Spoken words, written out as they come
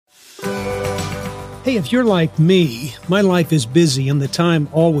Hey, if you're like me, my life is busy and the time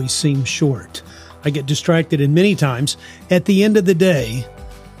always seems short. I get distracted, and many times, at the end of the day,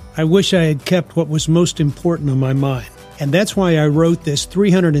 I wish I had kept what was most important on my mind. And that's why I wrote this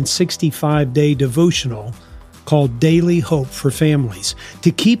 365-day devotional called Daily Hope for Families, to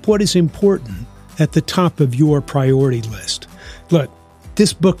keep what is important at the top of your priority list. Look,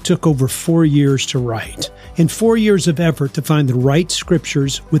 this book took over 4 years to write, and 4 years of effort to find the right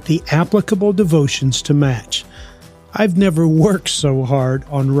scriptures with the applicable devotions to match. I've never worked so hard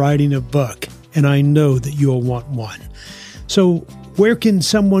on writing a book, and I know that you'll want one. So where can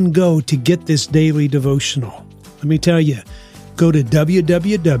someone go to get this daily devotional? Let me tell you, go to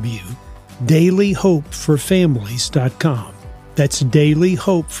www.dailyhopeforfamilies.com. That's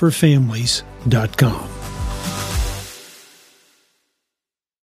dailyhopeforfamilies.com.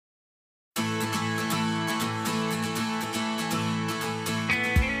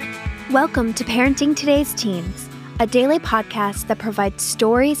 Welcome to Parenting Today's Teens, a daily podcast that provides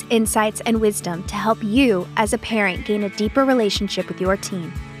stories, insights, and wisdom to help you as a parent gain a deeper relationship with your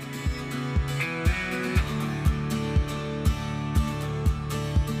teen.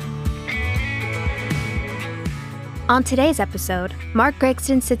 On today's episode, Mark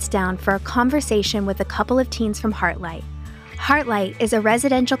Gregston sits down for a conversation with a couple of teens from Heartlight. Heartlight is a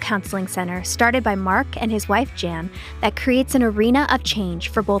residential counseling center started by Mark and his wife Jan that creates an arena of change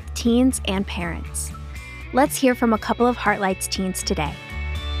for both teens and parents. Let's hear from a couple of Heartlight's teens today.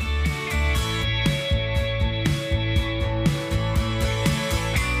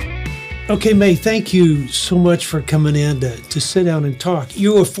 Okay, May, thank you so much for coming in to sit down and talk.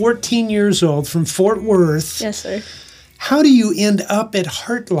 You were 14 years old from Fort Worth. Yes, sir. How do you end up at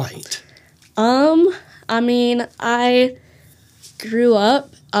Heartlight? I grew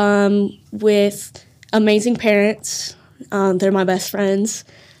up with amazing parents. They're my best friends.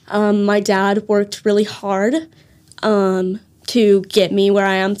 My dad worked really hard to get me where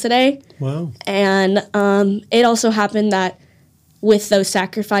I am today. Wow. And it also happened that with those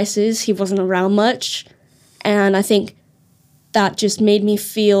sacrifices, he wasn't around much. And I think that just made me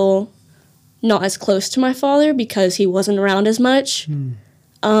feel not as close to my father because he wasn't around as much.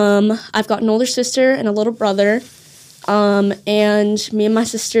 I've got an older sister and a little brother. And me and my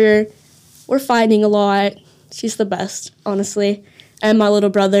sister, we're fighting a lot. She's the best, honestly. And my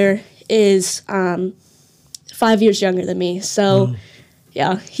little brother is 5 years younger than me. So,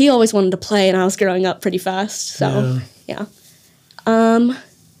 yeah, he always wanted to play, and I was growing up pretty fast. So, yeah.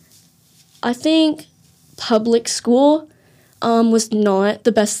 I think public school was not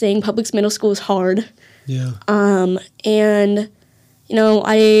the best thing. Public middle school was hard. Yeah. And, you know,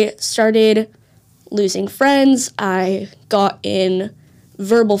 I started losing friends. I got in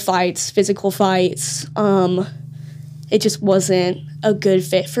verbal fights, physical fights. It just wasn't a good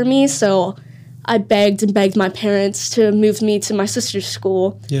fit for me, so I begged and begged my parents to move me to my sister's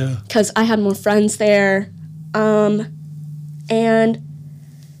school because I had more friends there. And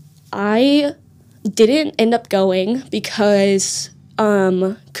I didn't end up going because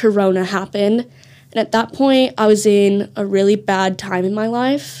Corona happened. And at that point, I was in a really bad time in my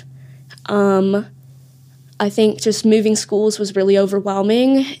life. I think just moving schools was really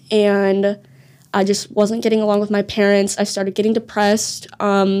overwhelming, and I just wasn't getting along with my parents. I started getting depressed.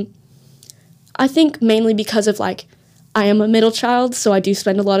 I think mainly because of, I am a middle child, so I do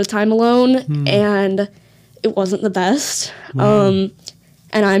spend a lot of time alone, and it wasn't the best. And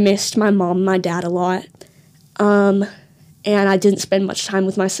I missed my mom and my dad a lot. And I didn't spend much time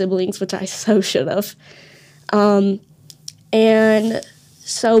with my siblings, which I so should have. And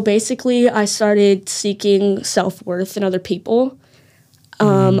so basically, I started seeking self-worth in other people.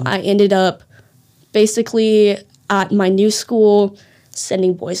 I ended up basically at my new school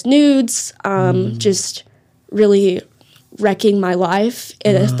sending boys nudes, just really wrecking my life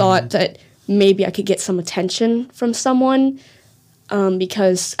in a thought that maybe I could get some attention from someone,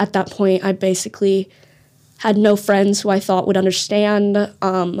 because at that point I basically had no friends who I thought would understand,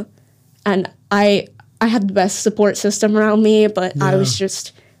 and I had the best support system around me, but I was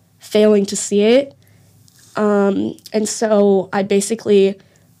just failing to see it. And so I basically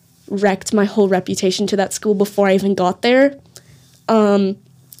wrecked my whole reputation to that school before I even got there. And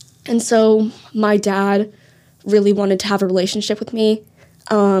so my dad really wanted to have a relationship with me.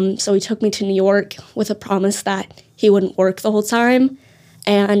 So he took me to New York with a promise that he wouldn't work the whole time.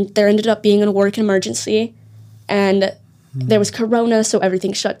 And there ended up being a work emergency. And there was Corona, so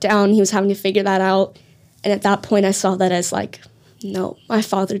everything shut down. He was having to figure that out. And at that point, I saw that as no, my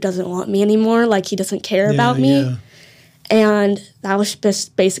father doesn't want me anymore. He doesn't care about me. And that was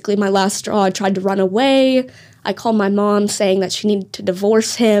just basically my last straw. I tried to run away. I called my mom saying that she needed to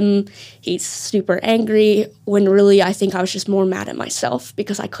divorce him. He's super angry, when really I think I was just more mad at myself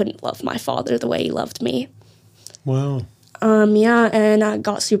because I couldn't love my father the way he loved me. Wow. Yeah, and I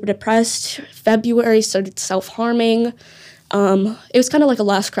got super depressed. February, started self-harming. It was kind of like a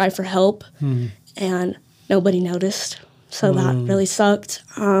last cry for help, and nobody noticed. So that really sucked.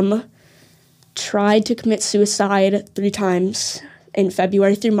 Tried to commit suicide 3 times in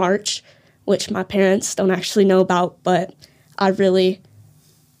February through March, which my parents don't actually know about, but I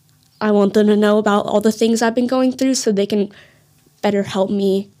want them to know about all the things I've been going through so they can better help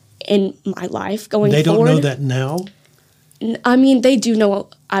me in my life going forward. They don't know that now? I mean, they do know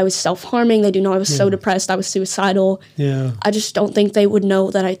I was self-harming. They do know I was so depressed, I was suicidal. Yeah. I just don't think they would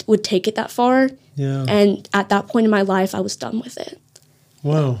know that I would take it that far. Yeah. And at that point in my life, I was done with it.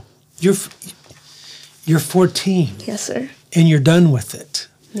 Wow. You're 14. Yes, sir. And you're done with it.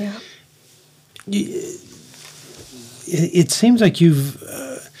 Yeah. It seems like you've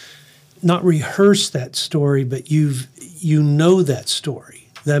not rehearsed that story, but you know that story.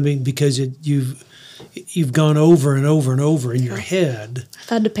 I mean, because you've gone over and over and over in your head. I've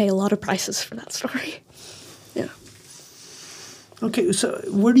had to pay a lot of prices for that story. Yeah. Okay, so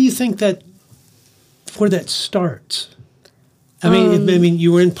where do you think that starts? I mean,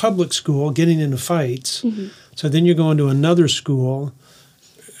 you were in public school, getting into fights. So then you're going to another school.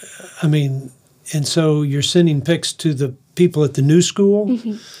 I mean, and so you're sending pics to the people at the new school.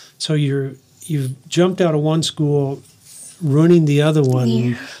 So you've jumped out of one school, ruining the other one.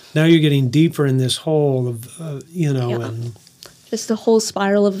 Yeah. Now you're getting deeper in this hole of, and just the whole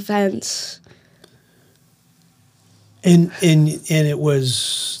spiral of events. And it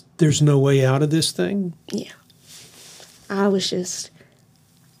was, there's no way out of this thing? Yeah. I was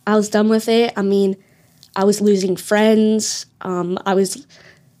done with it. I mean, I was losing friends. I was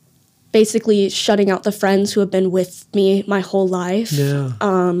basically shutting out the friends who have been with me my whole life. Yeah.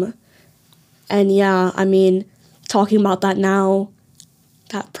 And yeah, I mean, talking about that now,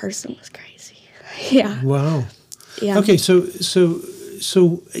 that person was crazy. Yeah. Wow. Yeah. Okay, so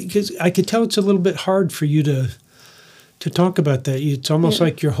because I could tell it's a little bit hard for you to talk about that. It's almost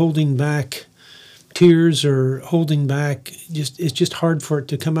like you're holding back tears or holding back. It's just hard for it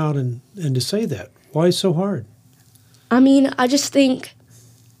to come out and to say that. Why is it so hard? I mean, I just think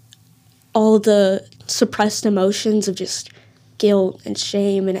all the suppressed emotions of just guilt and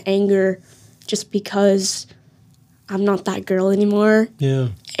shame and anger, just because I'm not that girl anymore. Yeah.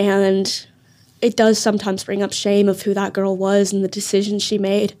 And it does sometimes bring up shame of who that girl was and the decisions she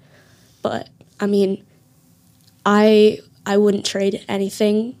made. But, I mean, I wouldn't trade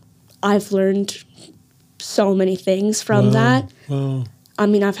anything. I've learned so many things from that. Wow. I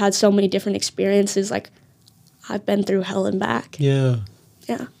mean, I've had so many different experiences. Like, I've been through hell and back. Yeah.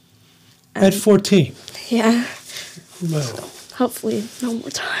 Yeah. At 14. Yeah. Well. Hopefully no more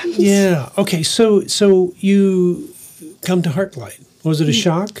times. Yeah. Okay, so you come to Heartlight. Was it a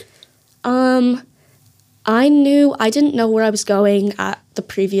shock? I didn't know where I was going at the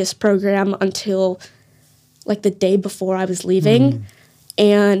previous program until like the day before I was leaving,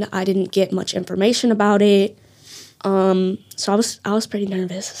 and I didn't get much information about it. So I was pretty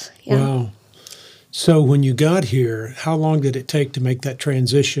nervous. Yeah. Wow. So when you got here, how long did it take to make that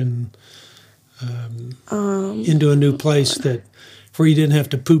transition into a new place where you didn't have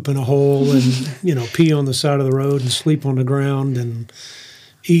to poop in a hole and pee on the side of the road and sleep on the ground and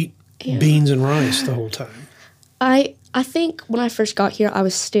eat beans and rice the whole time? I think when I first got here, I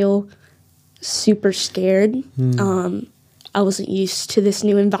was still super scared. I wasn't used to this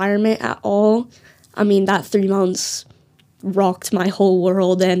new environment at all. I mean, that 3 months rocked my whole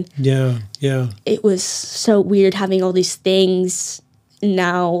world, and yeah, it was so weird having all these things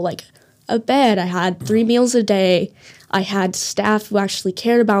now, like a bed. I had 3 meals a day. I had staff who actually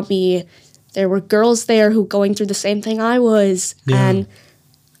cared about me. There were girls there who going through the same thing I was, and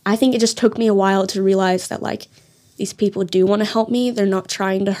I think it just took me a while to realize that, like, these people do want to help me. They're not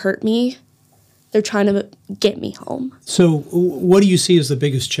trying to hurt me. They're trying to get me home. So what do you see as the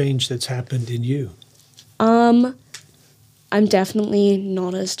biggest change that's happened in you? I'm definitely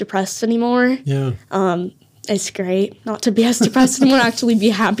not as depressed anymore. Yeah. It's great not to be as depressed anymore, actually be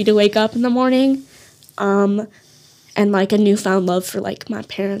happy to wake up in the morning. And, like, a newfound love for, like, my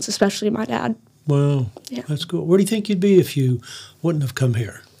parents, especially my dad. Wow. Yeah. That's cool. Where do you think you'd be if you wouldn't have come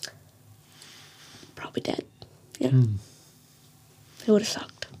here? Probably dead. Yeah. It would have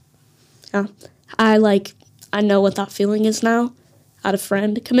sucked. Yeah. I know what that feeling is now. I had a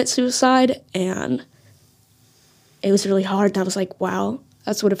friend commit suicide, and it was really hard. And I was like, wow,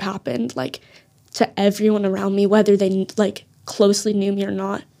 that's what have happened. Like, to everyone around me, whether they like closely knew me or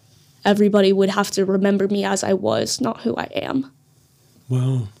not. Everybody would have to remember me as I was, not who I am.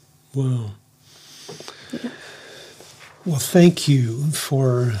 Wow. Wow. Yeah. Well, thank you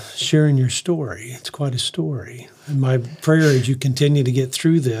for sharing your story. It's quite a story. And my prayer is you continue to get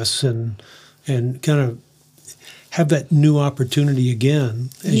through this and kind of have that new opportunity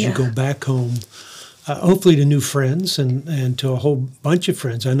again as you go back home, hopefully to new friends and to a whole bunch of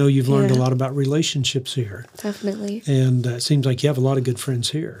friends. I know you've learned a lot about relationships here. Definitely. And it seems like you have a lot of good friends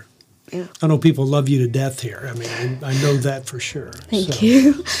here. Yeah. I know people love you to death here. I mean, I know that for sure. Thank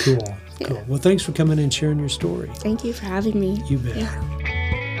you. Cool. Cool. Well, thanks for coming in and sharing your story. Thank you for having me. You bet. Yeah.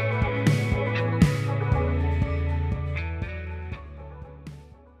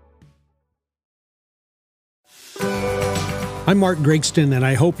 I'm Mark Gregston, and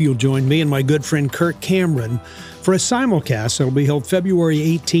I hope you'll join me and my good friend Kirk Cameron for a simulcast that will be held February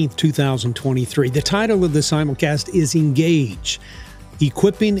 18th, 2023. The title of the simulcast is Engage,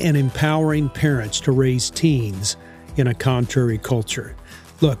 Equipping and Empowering Parents to Raise Teens in a Contrary Culture.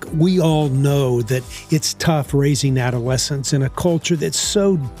 Look, we all know that it's tough raising adolescents in a culture that's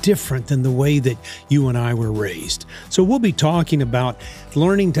so different than the way that you and I were raised. So we'll be talking about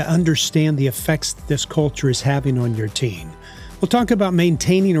learning to understand the effects that this culture is having on your teen. We'll talk about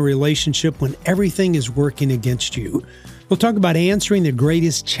maintaining a relationship when everything is working against you. We'll talk about answering the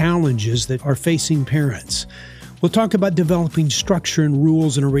greatest challenges that are facing parents. We'll talk about developing structure and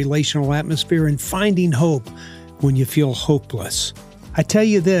rules in a relational atmosphere and finding hope when you feel hopeless. I tell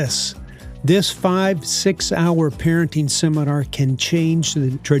you this 5-6 hour parenting seminar can change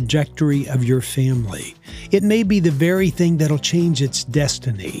the trajectory of your family. It may be the very thing that'll change its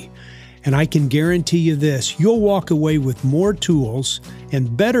destiny. And I can guarantee you this, you'll walk away with more tools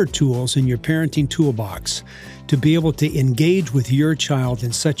and better tools in your parenting toolbox to be able to engage with your child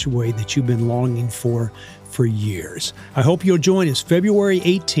in such a way that you've been longing for years. I hope you'll join us February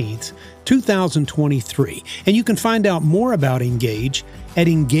 18th, 2023. And you can find out more about Engage at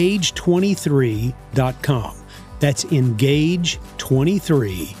engage23.com. That's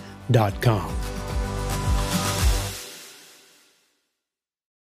engage23.com.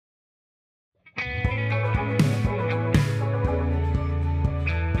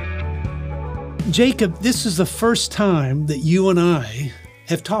 Jacob, this is the first time that you and I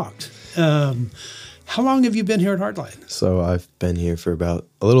have talked. How long have you been here at Heartlight? So I've been here for about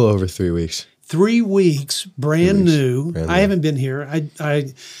a little over 3 weeks. 3 weeks, brand new. I haven't been here.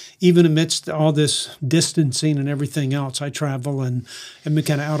 I even amidst all this distancing and everything else, I travel and am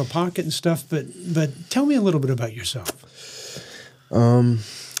kind of out of pocket and stuff. But tell me a little bit about yourself. I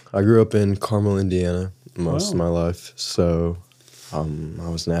grew up in Carmel, Indiana, most of my life. So I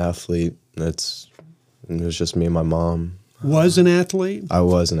was an athlete. It was just me and my mom. Was an athlete? I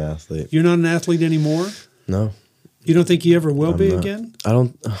was an athlete. You're not an athlete anymore? No. You don't think you ever will be again? I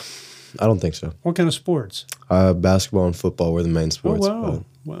don't think so. What kind of sports? Basketball and football were the main sports. Oh,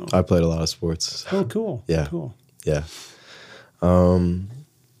 wow. I played a lot of sports. So. Oh, cool. Yeah. Cool. Yeah.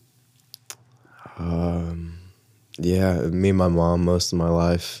 Yeah, me and my mom most of my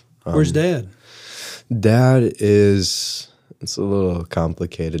life. Where's Dad? Dad it's a little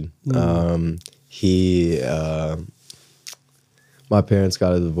complicated. My parents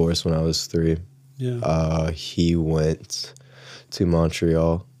got a divorce when I was 3. Yeah. He went to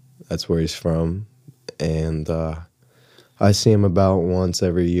Montreal. That's where he's from. And I see him about once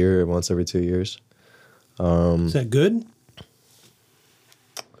every 2 years. Is that good?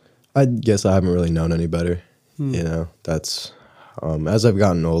 I guess I haven't really known any better. You know, that's as I've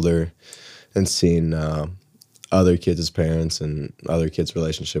gotten older and seen other kids' parents and other kids'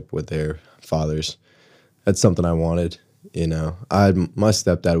 relationship with their fathers, that's something I wanted. You know, my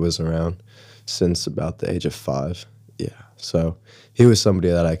stepdad was around since about the age of 5. Yeah, so he was somebody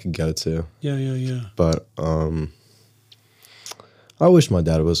that I could go to. Yeah. But I wish my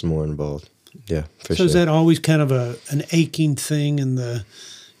dad was more involved. Yeah, for sure. So is that always kind of an aching thing in the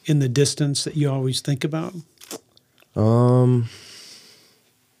distance that you always think about?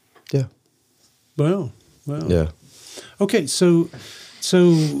 Yeah. Well. Yeah. Okay, so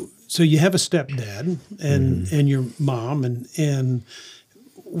you have a stepdad and your mom and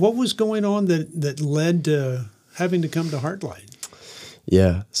what was going on that led to having to come to Heartlight?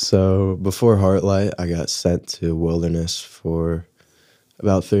 Yeah, so before Heartlight, I got sent to Wilderness for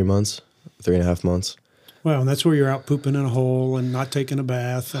about 3.5 months. Wow, and that's where you're out pooping in a hole and not taking a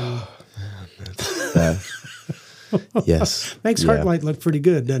bath. And yes. Makes Heartlight look pretty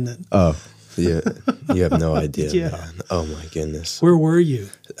good, doesn't it? Oh, yeah. You have no idea, Yeah. man. Oh, my goodness. Where were you?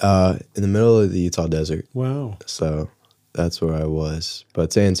 In the middle of the Utah desert. Wow. So that's where I was.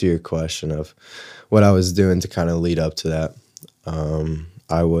 But to answer your question of what I was doing to kind of lead up to that,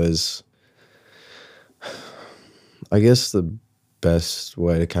 I guess the best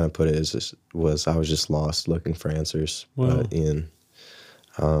way to kind of put it was I was just lost looking for answers. Wow. But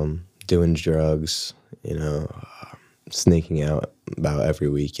doing drugs, sneaking out about every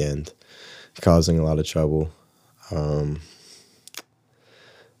weekend, causing a lot of trouble,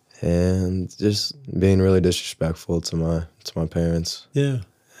 and just being really disrespectful to my parents. Yeah.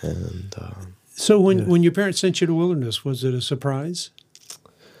 And so when your parents sent you to Wilderness, was it a surprise?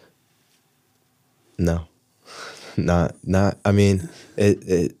 no, not. I mean,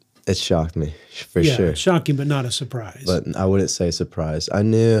 it shocked me for Yeah, sure. shocking, but not a surprise. But I wouldn't say surprised. I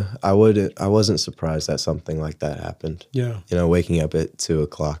knew I wasn't surprised that something like that happened. yeah. Waking up at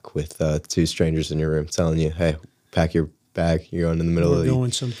 2:00 with two strangers in your room telling you, "Hey, pack your bag. You're going in the middle We're of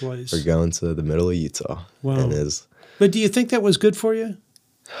going someplace. we're going to the middle of Utah." Wow. And But do you think that was good for you?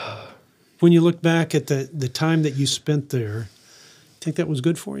 When you look back at the time that you spent there, think that was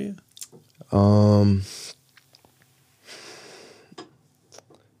good for you?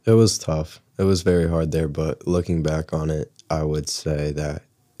 It was tough. It was very hard there, but looking back on it, I would say that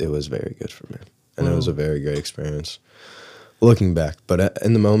it was very good for me, and it was a very great experience. Looking back, but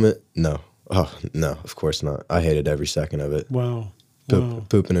in the moment, no. Oh no, of course not. I hated every second of it. Wow.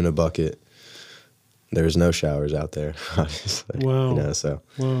 Pooping in a bucket. There's no showers out there, obviously. Wow. So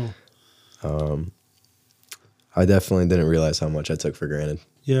Wow. I definitely didn't realize how much I took for granted.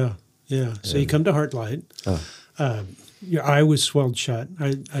 Yeah. Yeah. So you come to Heartlight. Your eye was swelled shut.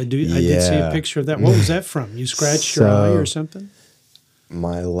 I did see a picture of that. What was that from? You scratched your eye or something?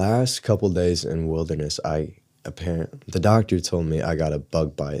 My last couple days in Wilderness, the doctor told me I got a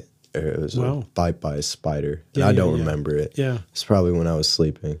bug bite. Or it was a bite by a spider. And I don't remember it. Yeah. It's probably when I was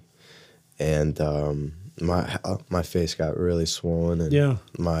sleeping. And my face got really swollen, and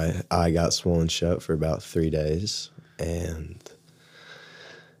my eye got swollen shut for about 3 days. And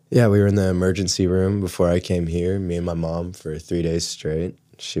yeah, we were in the emergency room before I came here, me and my mom, for 3 days straight.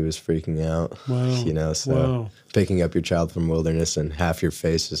 She was freaking out. Wow. Picking up your child from Wilderness and half your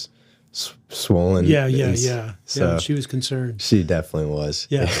face is swollen. Yeah. So She was concerned. she definitely was.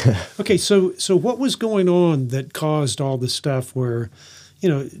 Yeah. Okay. So what was going on that caused all the stuff where,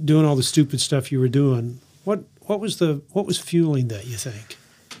 doing all the stupid stuff you were doing? What was fueling that, you think?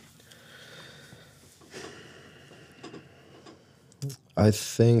 I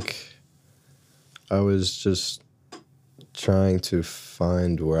think I was just trying to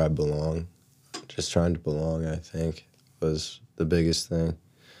find where I belong. Just trying to belong, I think, was the biggest thing.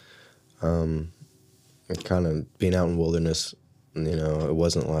 Kind of being out in Wilderness, it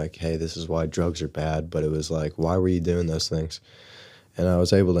wasn't like, hey, this is why drugs are bad, but it was like, why were you doing those things? And I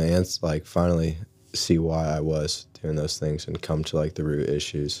was able to finally see why I was doing those things and come to the root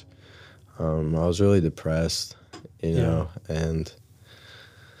issues. I was really depressed, and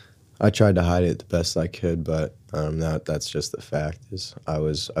I tried to hide it the best I could, but that's just the fact.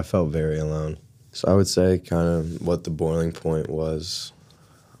 I felt very alone. So I would say kind of what the boiling point was.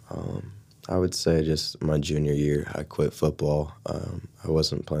 I would say just my junior year, I quit football. I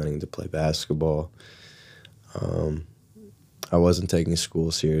wasn't planning to play basketball. I wasn't taking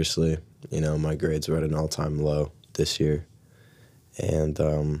school seriously. My grades were at an all-time low this year. And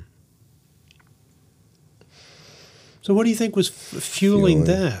so what do you think was fueling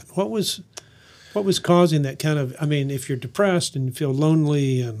that? What was causing that kind of, if you're depressed and you feel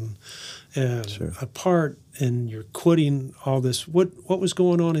lonely and Sure. apart and you're quitting all this, what was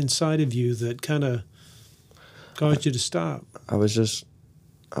going on inside of you that kind of caused you to stop? I was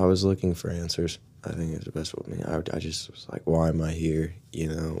looking for answers. I think it's the best with me. I just was like, why am I here?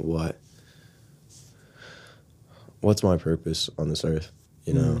 What's my purpose on this earth?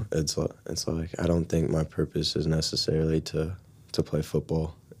 It's like I don't think my purpose is necessarily to play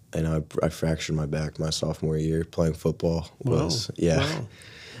football. And I fractured my back my sophomore year playing football.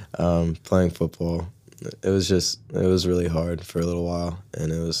 Playing football. It was really hard for a little while,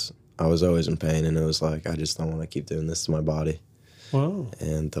 and I was always in pain, and it was like, I just don't want to keep doing this to my body. Wow.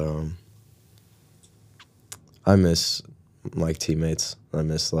 And I miss teammates. I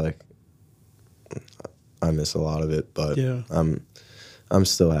miss a lot of it, but Yeah. I'm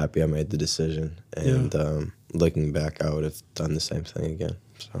still happy I made the decision. And looking back, I would have done the same thing again.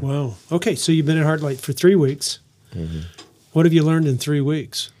 So. Wow. Okay, so you've been at Heartlight for 3 weeks. Mm-hmm. What have you learned in 3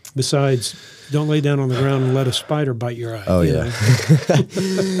 weeks besides don't lay down on the ground and let a spider bite your eye? Oh, yeah.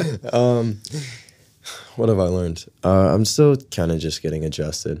 What have I learned? I'm still kind of just getting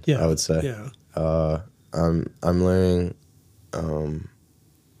adjusted, I would say. Yeah. I'm learning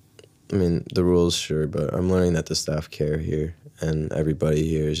I mean, the rules, sure, but I'm learning that the staff care here, and everybody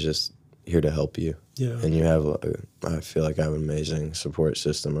here is just here to help you. Yeah. And you have, I feel like I have an amazing support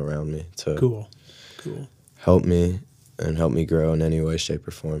system around me to Cool. help me and help me grow in any way, shape,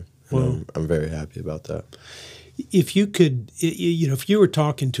 or form. And Well, I'm very happy about that. if you could, if you were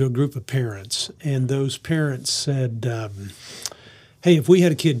talking to a group of parents and those parents said, hey, if we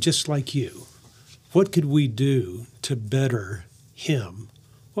had a kid just like you, what could we do to better him?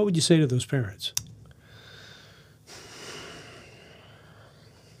 What would you say to those parents?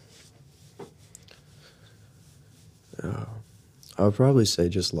 I would probably say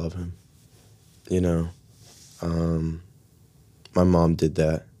just love him. You know, my mom did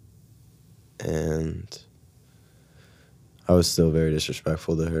that, and I was still very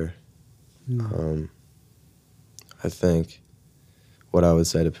disrespectful to her. I think what I would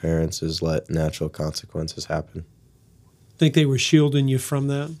say to parents is let natural consequences happen. Think they were shielding you from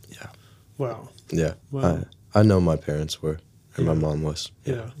that? Yeah. Wow. Yeah. Wow. I know my parents were, and my Yeah. mom was.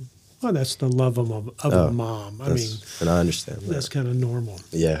 Yeah. Well, that's the love of a mom. I mean, And I understand that. that's kind of normal.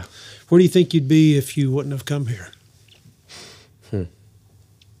 Yeah. Where do you think you'd be if you wouldn't have come here?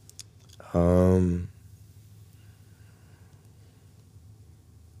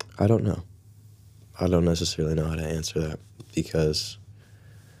 I don't know. I don't necessarily know how to answer that because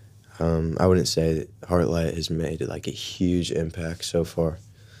I wouldn't say that Heartlight has made like a huge impact so far.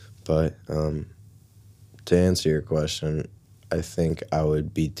 But to answer your question, I think I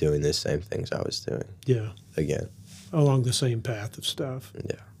would be doing the same things I was doing Yeah. again. Along the same path of stuff.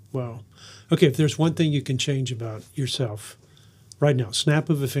 Yeah. Wow. Okay, if there's one thing you can change about yourself right now, snap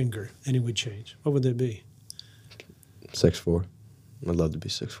of a finger, and it would change, what would that be? 6'4". I'd love to be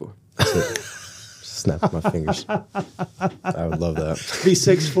 6'4". Snap my fingers. I would love that. Be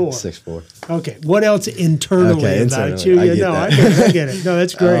 6'4". 6'4". Okay. What else internally Okay, about internally. you? I Yeah, get no, that. I get it. No,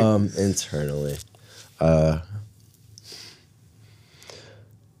 that's great. Internally,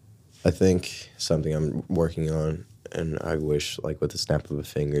 I think something I'm working on, and I wish, like, with the snap of a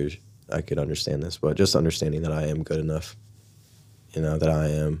finger, I could understand this, but just understanding that I am good enough, you know, that I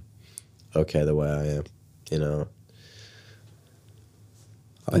am okay the way I am, you know.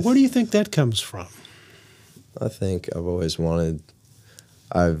 Where do you think that comes from? I think I've always wanted.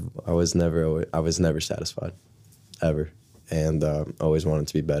 I was never satisfied, ever, and always wanted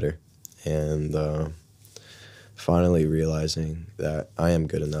to be better, and finally realizing that I am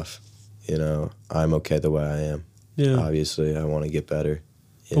good enough. You know, I'm okay the way I am. Yeah. Obviously, I want to get better.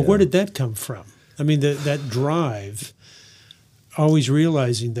 But where did that come from? I mean, that drive, always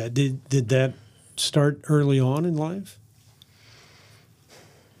realizing that, did that start early on in life?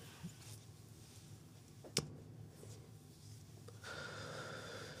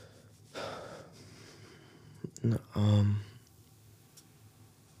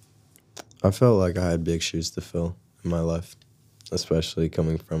 I felt like I had big shoes to fill in my life, especially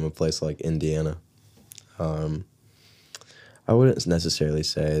coming from a place like Indiana. I wouldn't necessarily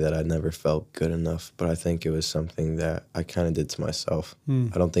say that I never felt good enough, but I think it was something that I kind of did to myself. I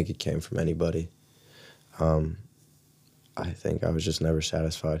don't think it came from anybody. I think I was just never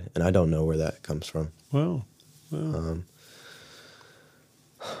satisfied, and I don't know where that comes from. Well.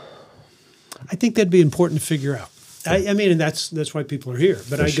 I think that'd be important to figure out. I mean, and that's why people are here.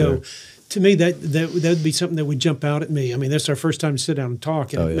 But For I sure. go, to me, that would be something that would jump out at me. I mean, that's our first time to sit down and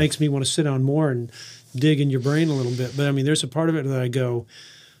talk, and Oh, it yeah. makes me want to sit down more and dig in your brain a little bit. But I mean, there's a part of it that I go,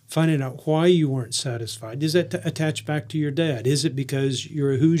 finding out why you weren't satisfied. Does that attach back to your dad? Is it because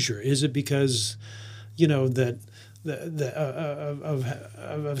you're a Hoosier? Is it because, you know, that of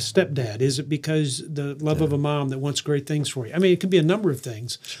a stepdad? Is it because the love of a mom that wants great things for you? I mean, it could be a number of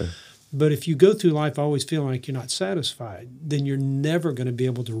things. Sure. But if you go through life always feeling like you're not satisfied, then you're never going to be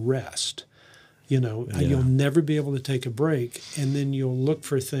able to rest. You know, Yeah. you'll never be able to take a break, and then you'll look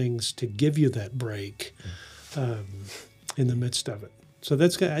for things to give you that break in the midst of it. So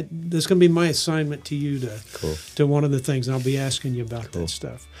that's going to be my assignment to you Cool. to one of the things. And I'll be asking you about Cool. that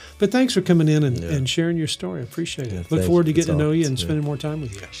stuff. But thanks for coming in Yeah. and sharing your story. I appreciate it. Yeah, Look thank forward to you. getting to That's know all. you and Yeah. spending more time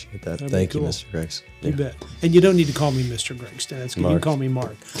with you. Appreciate that. That'd be Thank you, cool. Mr. Gregs. You bet. And you don't need to call me Mr. Gregston. That's good. You can Mark. call me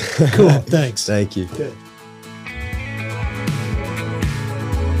Mark. Cool. Thanks. Thank you. Good.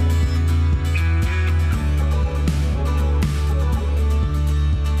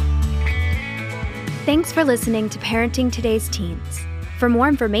 Thanks for listening to Parenting Today's Teens. For more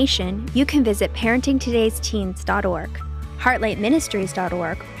information, you can visit parentingtodaysteens.org,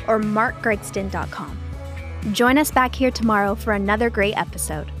 heartlightministries.org, or markgregston.com. Join us back here tomorrow for another great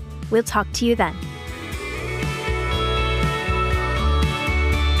episode. We'll talk to you then.